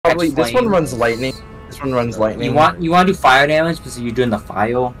probably this one runs lightning. This one runs lightning. You want to do fire damage because you're doing the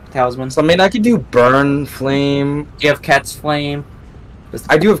fire talisman. So I mean, I could do burn flame. Do you have catch flame?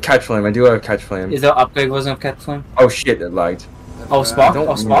 I do have catch flame. I do have catch flame. Is there upgrade version of catch flame? Oh shit! It lagged. Oh spark. Don't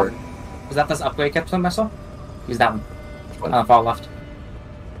Oh spark. remember. Was that this upgrade catch flame I saw? Use that one. Far left.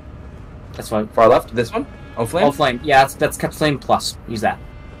 That's right. Far left. This one. Oh flame. Oh flame. Yeah, that's catch flame plus. Use that.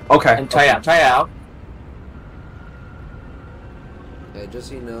 Okay. And try it out. Try it out. Yeah, just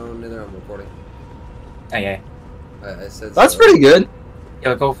so you know, neither I'm recording. Oh yeah. I said That's so. pretty good.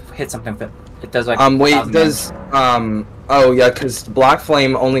 Yeah, go hit something. It does like. Wait. It does. Oh yeah, because black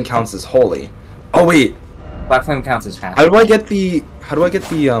flame only counts as holy. Oh wait. Black flame counts as half. How do I get the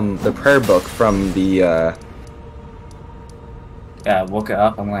the prayer book from the Yeah, look it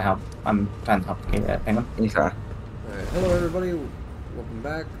up. I'm gonna help. I'm trying to help you that. Hang on. Okay. Alright, hello everybody. Welcome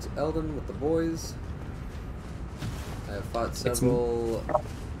back to Elden with the boys. I have fought several. Go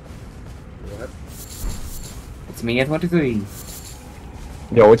ahead. It's me at 23.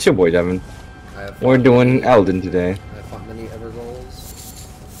 Yo, it's your boy Devin. We're doing Elden today. I fought many Evergoals,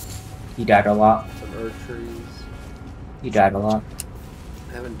 He died a lot. some Earth Trees. He died a lot.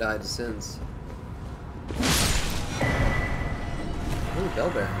 I haven't died since. Ooh, Bell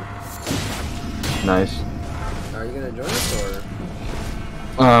Baron. Nice. Are you gonna join us or?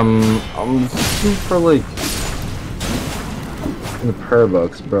 I'm looking for like the prayer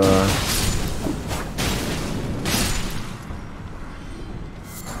books, bruh.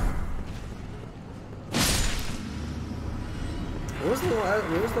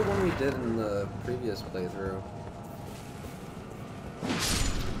 What was the one we did in the previous playthrough?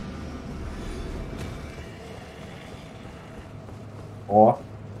 Or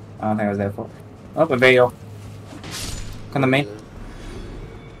I don't think I was there for. Oh, a video. Come to me.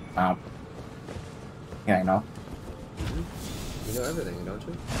 Yeah, I know. You know everything, don't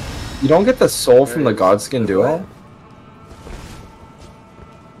you? You don't get the soul from the Godskin duo?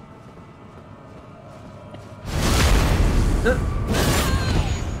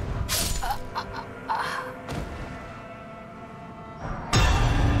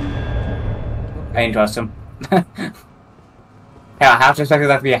 I didn't trust him. Yeah, I have to expect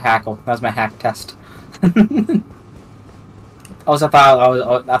that to be a hackle. That was my hack test. Also, I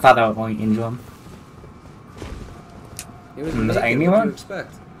thought that would only injure him. He was Does naked, anyone? what do you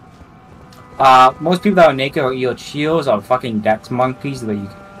expect? Most people that are naked or EO shields are fucking dex monkeys that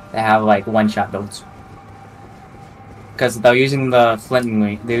have like one-shot builds. Because they're using the flint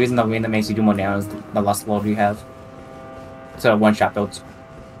ring. They're using the ring that makes you do more damage the less load you have. So one-shot builds.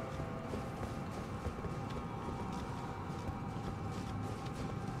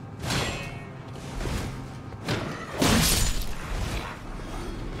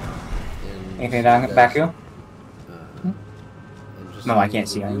 Anything down back here? No, I can't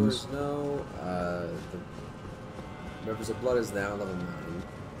see items. No, the Rivers of Blood is now level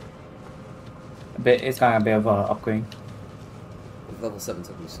 9. It's got a bit of an upgrade. Level 7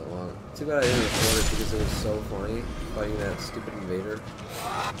 took me so long. Too bad I didn't record it because it was so funny fighting that stupid invader.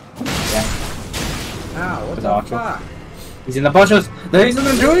 Yeah. Ow, what the fuck? He's in the bushes! He's in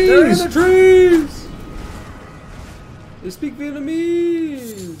the trees! They're in the trees! They speak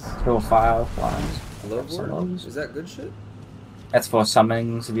Vietnamese! Kill fireflies. Love Is that good shit? That's for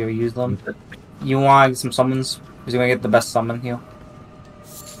summonings if you ever use them. You want to get some summons? Who's gonna get the best summon here?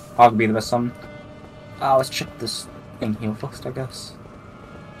 I'll be the best summon. Let's check this thing here first, I guess.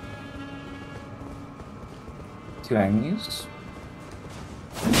 2 enemies.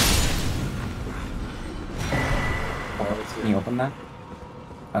 Can you open that?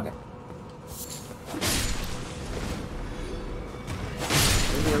 Okay.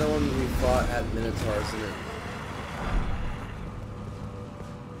 And the other one we fought at Minotaurs, isn't it?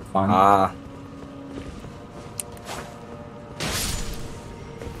 Fun.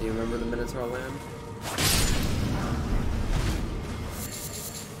 Do you remember the Minotaur land?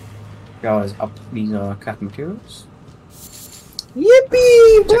 Guys, up these craft materials.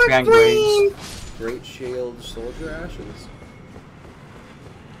 Yippee! Black flame! Great Shield Soldier Ashes.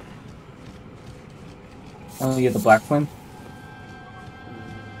 Oh, you have the black flame?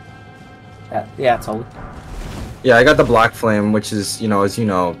 Yeah, it's all. Yeah, I got the black flame, which is, as you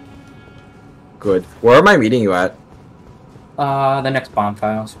know, good. Where am I meeting you at? The next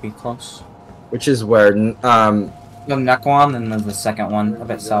bonfire should be close. Which is where, The Nekwan, and then the second one a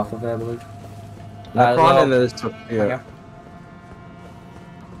bit south of it, I believe. Necron and then Sophia. Okay.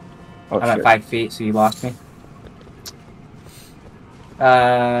 Oh, I'm at shit. 5 feet, so you lost me.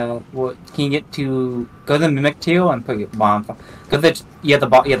 What can you get to go to the Mimic Tail and put your bonfire? Go to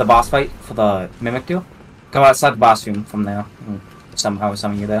the boss fight for the Mimic Tail. Go outside the boss room from there. somehow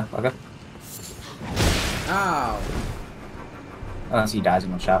summon you there. Okay. Ow! Unless he dies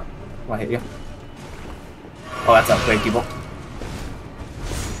in one shot. Will I hit you? Oh, that's upgrade people.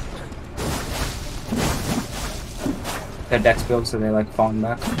 Their dex build, so they like falling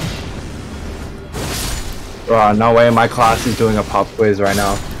back. No way, my class is doing a pop quiz right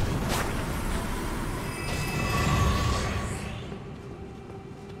now.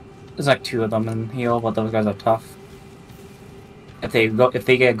 There's like 2 of them in heal, but those guys are tough. If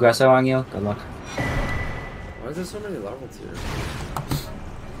they get aggressive on you, good luck. Why is there so many levels here?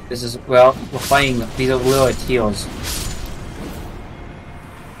 This is, well, we're fighting, these are little teals.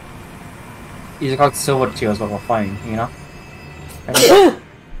 These are called silver teals, but we're fighting, you know?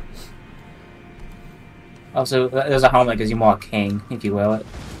 Also, there's a helmet that gives you more king if you wear it.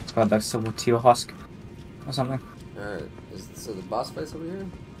 It's called like silver teal husk or something. Alright, so the boss fight's over here?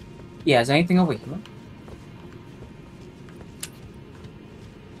 Yeah, is there anything over here?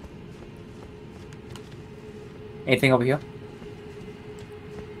 Anything over here?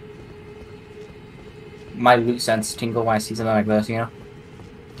 My loot sense tingle when I see something like this, you know?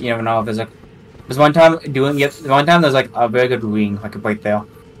 You never know if there's like... There's one time there's like a very good ring, like right there.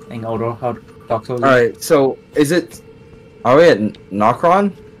 In Odor, how Dark Souls. Alright, so is it... Are we at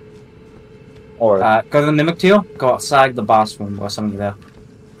Nokron? Or... Go to the Mimic Teal, go outside the boss room or something there.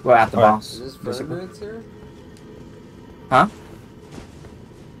 We're at the boss. Is this 5 minutes here? Huh?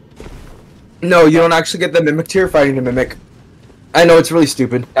 No, you don't actually get the Mimic tier fighting the Mimic. I know, it's really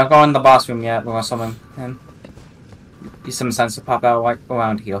stupid. Don't go in the boss room yet, we're gonna summon him. Use some sense to pop out like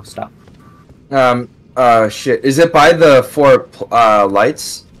around here, stop. Shit. Is it by the 4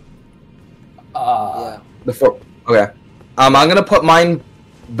 lights? Yeah. The 4... Okay. I'm gonna put mine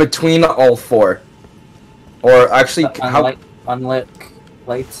between all 4. Or actually, Unlit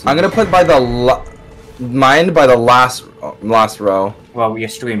lights? I'm gonna put by the mine by the last row. Well, we are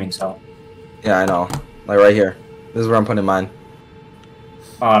streaming, so... Yeah, I know. Like right here. This is where I'm putting mine.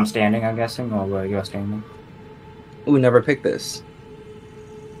 Oh, I'm standing, I'm guessing, or where you're standing. Ooh, never picked this.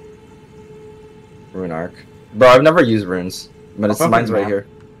 Rune arc. Bro, I've never used runes. But it's mine's right here.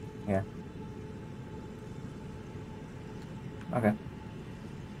 Yeah. Okay.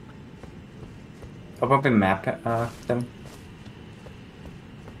 Open up a map, Devin.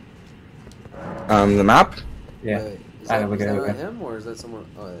 The map? Yeah. Wait, is I that, look is at that it. not him, or is that someone?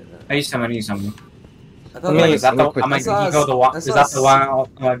 Oh, yeah. I used someone, I thought, Let me- Is that the let me I'm like, I saw you go the one? Is I that saw the one?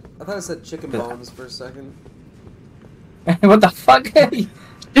 Like, I thought it said chicken bones for a second. what the fuck?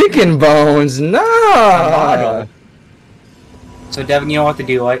 Chicken bones, no. So Devin, you know what to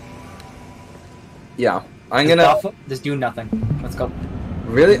do, right? Yeah, I'm gonna. Just do nothing. Let's go.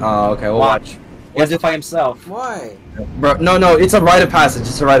 Really? Oh, okay. We'll watch. He has to fight himself. Why? Bro, no, it's a rite of passage.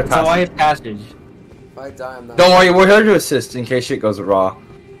 It's a rite of It's a passage. rite of passage. If I die, I'm not. Don't worry, we're here to assist in case shit goes raw.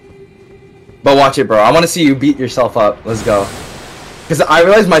 But watch it, bro. I want to see you beat yourself up. Let's go. Because I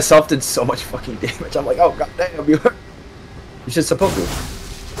realized myself did so much fucking damage. I'm like, oh god damn, you should seppuku.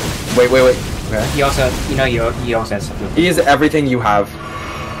 Wait. Okay. He also, he also has something. He is everything you have.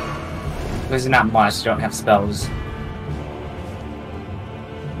 There's not much. You don't have spells.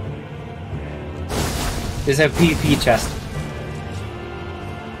 There's a PvP chest.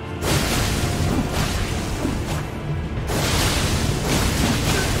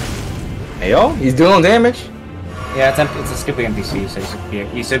 Heyo, he's doing damage. Yeah, it's a stupid NPC, so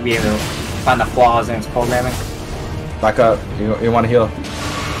you should be able to find the flaws in its programming. Back up. You want to heal?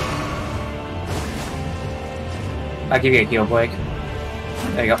 I'll give you a heal break.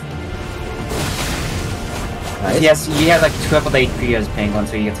 There you go. Nice. He has like triple HP as Penguin,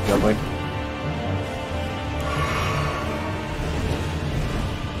 so he gets a heal break.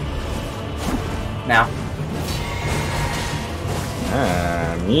 Now.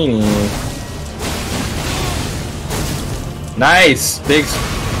 Meanie. Nice! Big...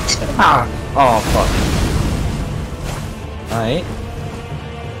 Ah! Oh, fuck. Alright.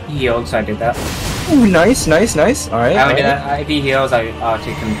 He healed, so I did that. Ooh, nice. Alright. If he heals, I'll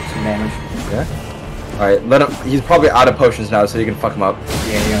take him some damage. Yeah. Alright, let him... He's probably out of potions now, so you can fuck him up.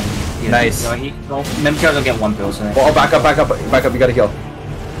 Yeah. Nice. Mimikyu will get 1 pill, so... Oh, back up, you gotta heal.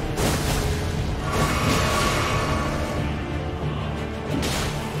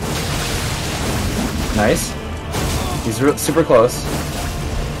 Nice. He's super close.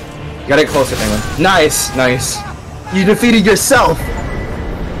 You gotta get closer, Penguin. Nice. You defeated yourself!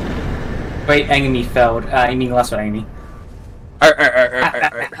 Wait, enemy failed. I mean lesser enemy.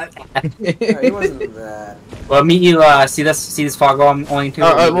 He wasn't that. Well, meet you, see this Fargo I'm going to?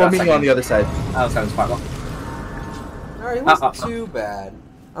 We'll meet you on the other side. Outside this Fargo. Alright, he wasn't too bad.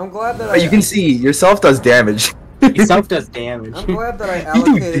 I'm glad that You can see, yourself does damage. Yourself does damage. I'm glad that I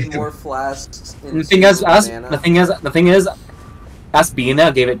allocated more flasks. The thing is, us being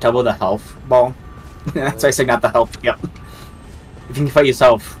there gave it double the health ball. That's why I said not the health. Yep. If you can fight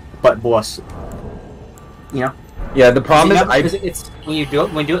yourself, but boss. You know. Yeah, the problem is it's when you do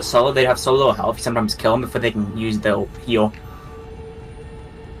it solo, they have so little health. You sometimes kill them before they can use the heal.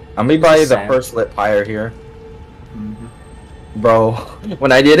 I'm gonna buy the first lit pyre here. Bro,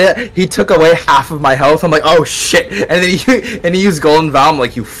 when I did it, he took away half of my health. I'm like, oh shit! And then he used golden vow. I'm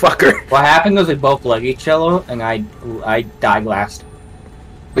like, you fucker. What happened was we both leg each other, and I died last.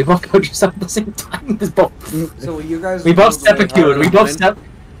 We both killed yourself at the same time. So you guys. We both step-queued. We both step.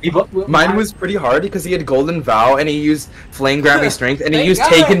 Mine was pretty hard because he had golden vow and he used flame grammy strength and he used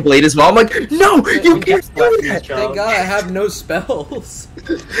taken blade as well. I'm like, no, you can't do that. Thank God I have no spells.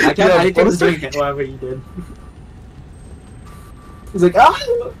 I kept doing it whatever you did. He's like,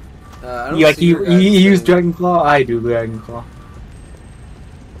 ah! You use Dragon Claw? I do Dragon Claw.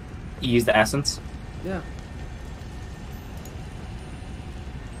 You use the essence? Yeah.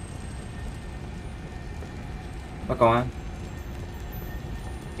 What's going on?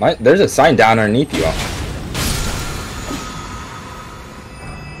 There's a sign down underneath you.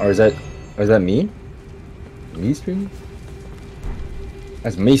 Or is that me? Me streaming?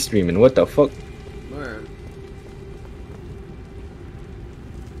 That's me streaming. What the fuck? Where?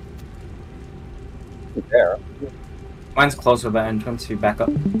 There. Mine's closer to the entrance. You back up.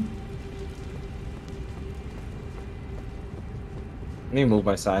 Let me move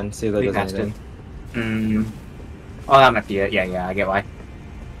my sign. See if that does anything. Oh, that might be it. Yeah, I get why.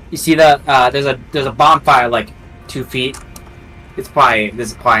 You see the there's a bonfire like 2 feet. This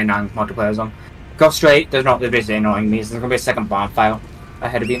is probably non-multiplayer zone. Go straight. There's basically no enemies. There's gonna be a second bonfire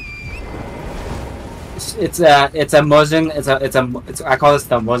ahead of you. It's a Muslim. I call this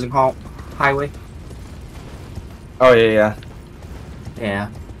the Muslim highway. Oh yeah.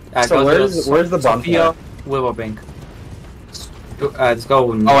 So where's the bonfire? Willowbank. Let's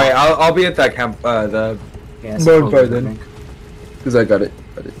go. Oh wait, I'll be at that camp. The bonfire then. Cause I got it.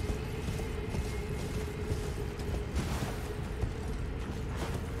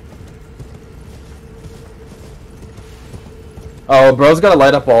 Oh, bro's gotta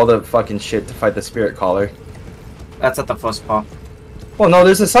light up all the fucking shit to fight the spirit caller. That's at the first part. Well, no,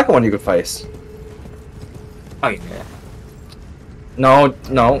 there's a second one you could face. Oh yeah. No.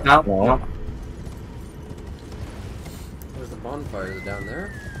 Where's the bonfires down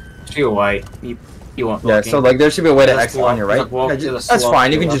there? Too white. You won't. Yeah, so like there should be a way to exit on your right. That's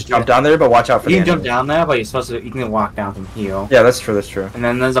fine. You can just jump down there, but watch out for. You can jump down there, but you're supposed to. You can walk down from here. Yeah, that's true. That's true. And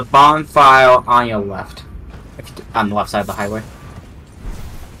then there's a bonfire on your left, on the left side of the highway.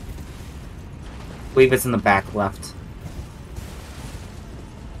 I believe it's in the back left.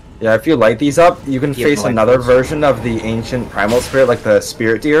 Yeah, if you light these up, you can face another version of the ancient primal spirit, like the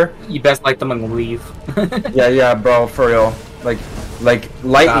spirit deer. You best light them and leave. yeah, bro, for real. Like light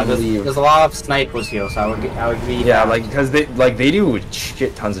and leave. There's a lot of snipers here, so I would be. Yeah, like because they do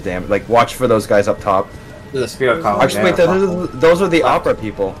shit tons of damage. Like watch for those guys up top. There's a spirit column. Actually, wait, those are the opera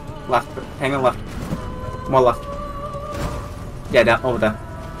people. Left, hang on left, more left. Yeah, down over there.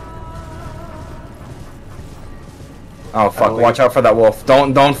 Oh fuck! Watch out for that wolf.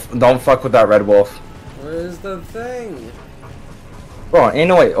 Don't fuck with that red wolf. Where's the thing? Bro, ain't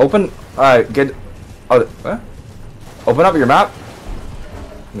no way. Open. Get. Oh, what? Open up your map.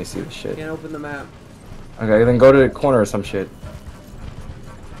 Let me see this shit. Can't open the map. Okay, then go to the corner or some shit.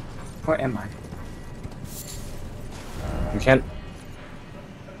 Where am I? You can't.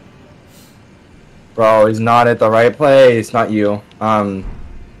 Bro, he's not at the right place. Not you.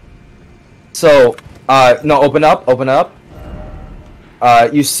 So. No, open up.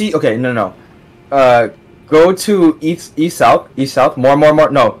 You see, okay, no. Go to east, south, more,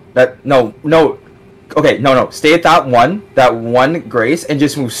 no, okay, no, stay at that one grace, and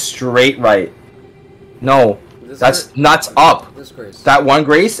just move straight right. No, that's up. This grace. That one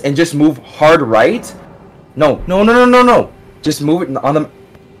grace, and just move hard right. No, just move it on the,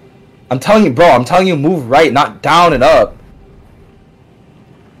 I'm telling you, move right, not down and up.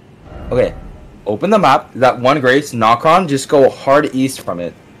 Okay. Open the map, that one grace, Nokron, just go hard east from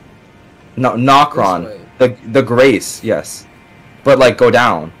it. No, Nokron. The grace, yes. But like go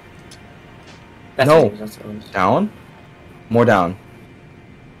down. That's down? More down.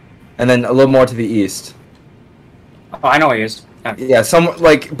 And then a little more to the east. Oh, I know where he is. Yeah,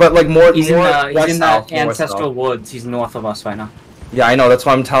 but more. He's more in the south, ancestral woods. He's north of us right now. Yeah, I know. That's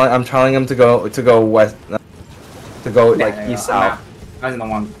why I'm telling him to go west, like east south. I was in the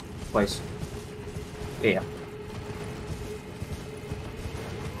wrong place. Yeah.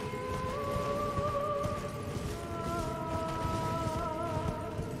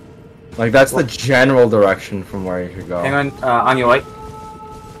 Like that's the general direction from where you should go. Hang on your right.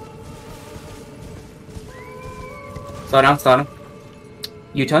 Slow down.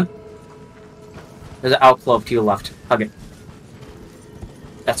 U-turn. There's an outflow to your left. Hug it.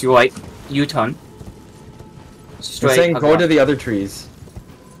 That's your right. U-turn. Straight. I'm saying go left. to the other trees.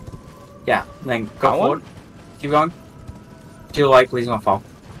 Yeah, then go That forward. one? Keep going. To your right, please don't fall.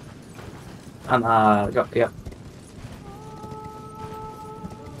 And go, yep.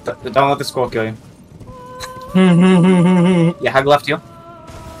 Don't let the squirrel kill you. Yeah, hug left here.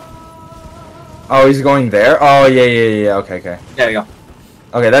 Oh, he's going there? Oh, yeah. Okay. There you go.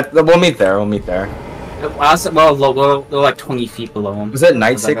 Okay, we'll meet there. Well, we're like 20 feet below him. Was it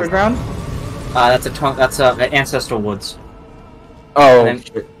Night Sacred Ground? That's ancestral woods. Oh, And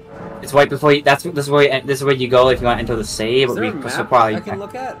shit. it's right before you. This is where you go if you want to enter the save. Is But there we a should map probably I can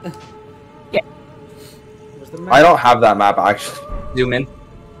look at? Yeah. Where's the map? I don't have that map actually. zoom in.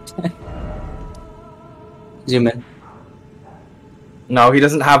 Zoom in. No, he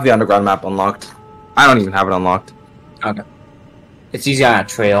doesn't have the underground map unlocked. I don't even have it unlocked. Okay. It's easy on a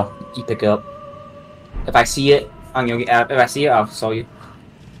trail. You pick it up. If I see it, I'll show you.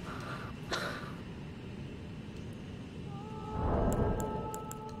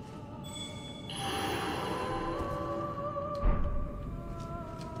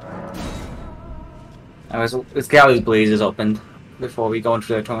 Let's get all these blazes opened before we go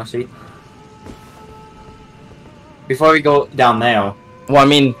into the tunnel street. Before we go down there. Well, I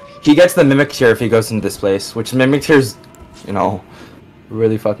mean, he gets the Mimic Tier if he goes into this place, which Mimic Tier's, you know,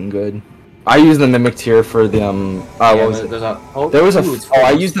 really fucking good. I use the Mimic Tier for the what was it?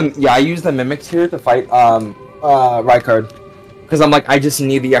 I used the Mimic Tier to fight Rykard. Because I'm like, I just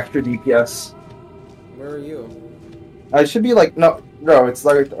need the extra DPS. Where are you? I should be like, no, it's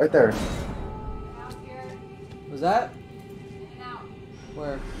like right there. Was that?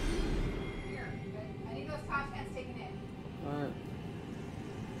 Where? I need those top hats taken in. Alright.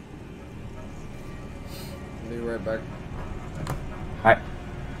 I'll be right back. Alright.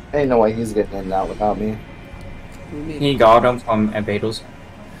 Ain't no way he's getting in now without me. What do you mean? He got them from Invaders.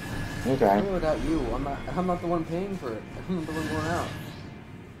 Okay. Only without you. I'm not the one paying for it. I'm not the one going out.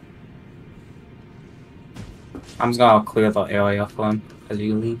 I'm just gonna clear the area for him as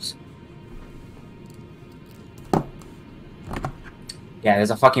he leaves. Yeah,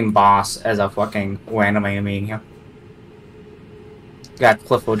 there's a fucking boss as a fucking random enemy in here. Got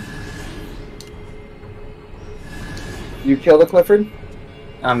Clifford. You kill the Clifford?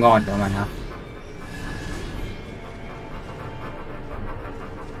 I'm going to him right now.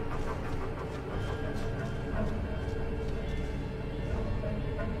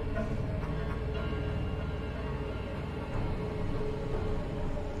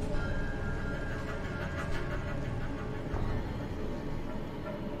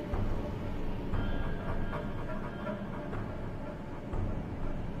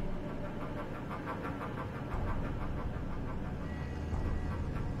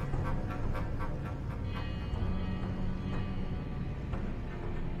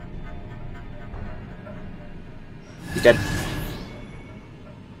 He's dead.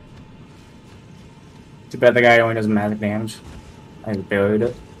 Too bad the guy only does magic damage. I buried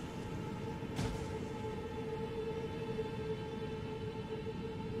it.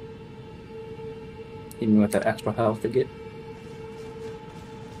 Even with that extra health to get.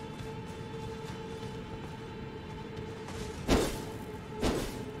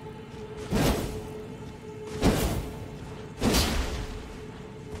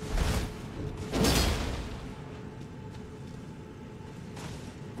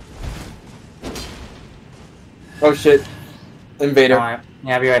 Oh shit. Invader. Alright,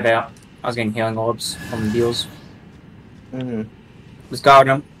 yeah, I'll be right there. I was getting healing orbs from the deals. Just guard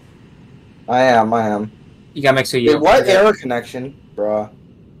him. I am. You gotta make sure you. Wait, what error connection? Bruh.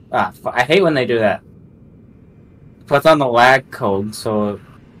 I hate when they do that. Puts on the lag code so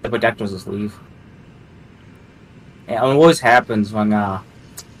the protectors just leave. Yeah, it always happens when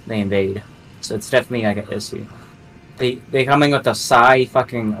they invade. So it's definitely like an issue. They come in with a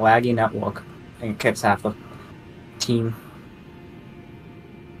fucking laggy network and it kicks half the team.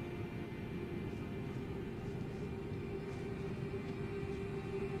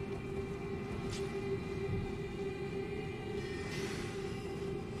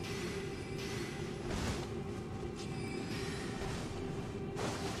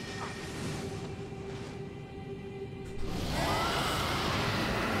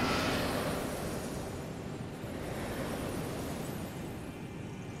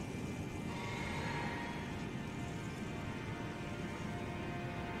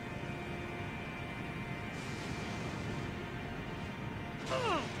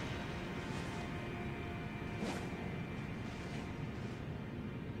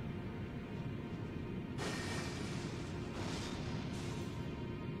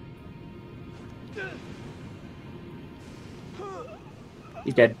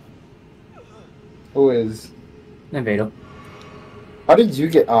 He's dead. Who is? Invader. How did you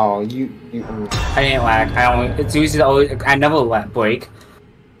get? Oh, you. I didn't lag. I don't. It's usually always. I never let break.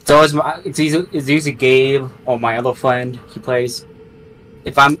 It's always. It's usually Gabe or my other friend. He plays.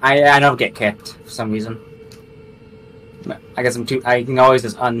 If I never get kicked for some reason. I guess I'm too. I can always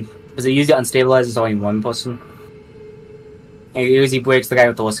just because it usually unstabilizes only one person. And it usually breaks the guy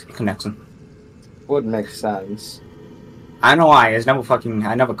with the worst connection. Would make sense. I don't know why.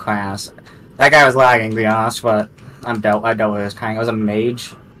 I never crashed. That guy was lagging, to be honest, but I dealt with his kind. I was a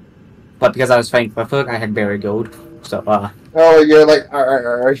mage, but because I was fighting Clifford, I had very gold. So Oh, you're like,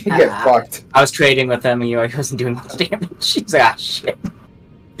 you get fucked. I was trading with him, and he wasn't doing much damage. He's like, ah, shit.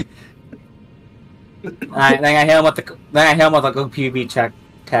 Then I hit him with the PvP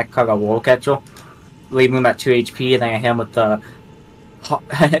tech called a wall catcher, leaving him at 2 HP. And then I hit him with the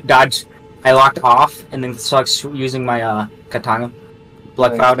dodge. I locked off, and then started using my katana,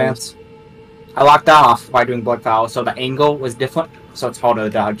 blood foul dance. I locked off by doing blood foul, so the angle was different, so it's harder to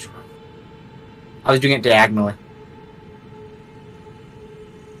dodge. I was doing it diagonally.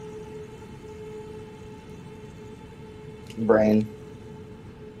 Brain.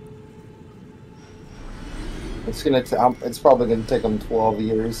 It's probably gonna take him 12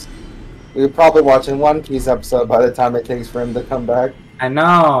 years. We're probably watching One Piece episode by the time it takes for him to come back. I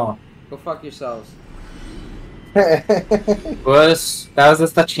know. Go fuck yourselves. That was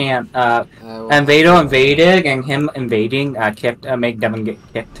just the chant. Invader invaded, and him invading make Devin get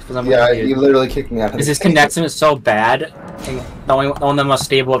kicked for some reason. Yeah, you literally kicked me out of Because his connection is so bad, and the only most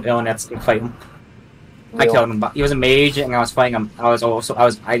stable of illnets to fight him. I killed him, but he was a mage, and I was fighting him.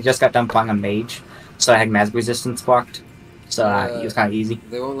 I just got done fighting a mage, so I had magic resistance blocked. So he was kind of easy.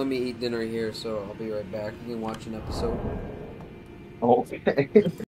 They won't let me eat dinner here, so I'll be right back. You can watch an episode. Okay.